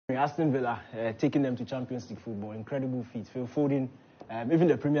Aston Villa taking them to Champions League football, incredible feat. Phil Foden, even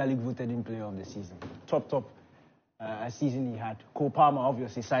the Premier League voted him player of the season. Top season he had. Cole Palmer,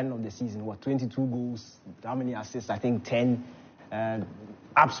 obviously, signing of the season. 22 goals, how many assists? I think 10.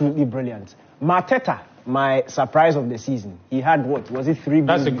 Absolutely brilliant. Mateta, my surprise of the season. He had was it 3 goals?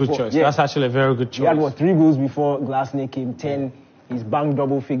 That's a good choice. Yeah. That's actually a very good choice. He had 3 goals before Glasner came, 10. He's banged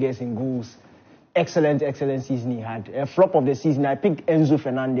double figures in goals. Excellent season he had. A flop of the season, I picked Enzo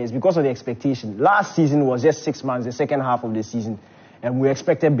Fernandez because of the expectation. Last season was just 6 months, the second half of the season, and we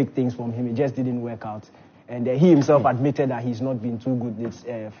expected big things from him. It just didn't work out. And he himself admitted that he's not been too good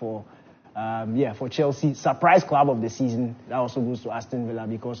for Chelsea. Surprise club of the season, that also goes to Aston Villa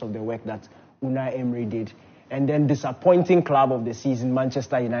because of the work that Unai Emery did. And then disappointing club of the season,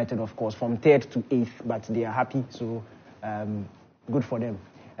 Manchester United, of course, from 3rd to 8th, but they are happy, so good for them.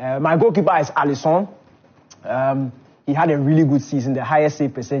 My goalkeeper is Alisson. He had a really good season, the highest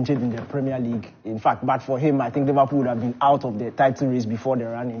save percentage in the Premier League. In fact, but for him, I think Liverpool would have been out of the title race before the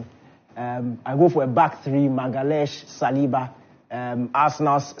run-in. I go for a back 3, Magalhaes, Saliba,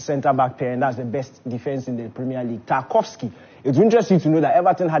 Arsenal's centre-back pair, and that's the best defence in the Premier League. Tarkowski. It's interesting to know that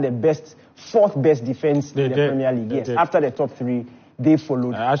Everton had the 4th best defence in the Premier League. Yes, after the top 3. They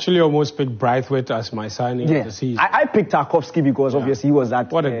followed. I actually almost picked Braithwaite as my signing of the season. I picked Tarkowski because obviously he was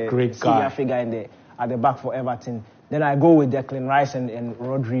that what a great guy. Figure at the back for Everton. Then I go with Declan Rice and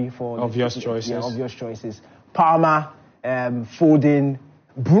Rodri for obvious choices. Yeah, obvious choices. Palmer, Foden,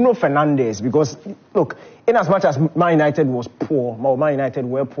 Bruno Fernandes, because look, in as much as Man United was poor, Man United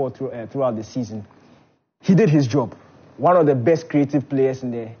were poor throughout the season, he did his job. One of the best creative players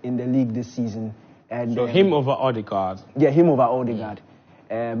in the league this season. And, so him over Odegaard? Yeah, him over Odegaard.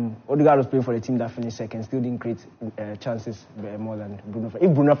 Odegaard was playing for the team that finished second, still didn't create chances more than Bruno.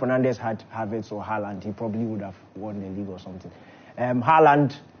 If Bruno Fernandes had Havertz or Haaland, he probably would have won the league or something.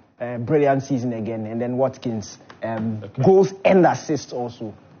 Haaland, brilliant season again. And then Watkins, goals and assists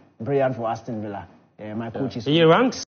also. Brilliant for Aston Villa. My coach is... He ranks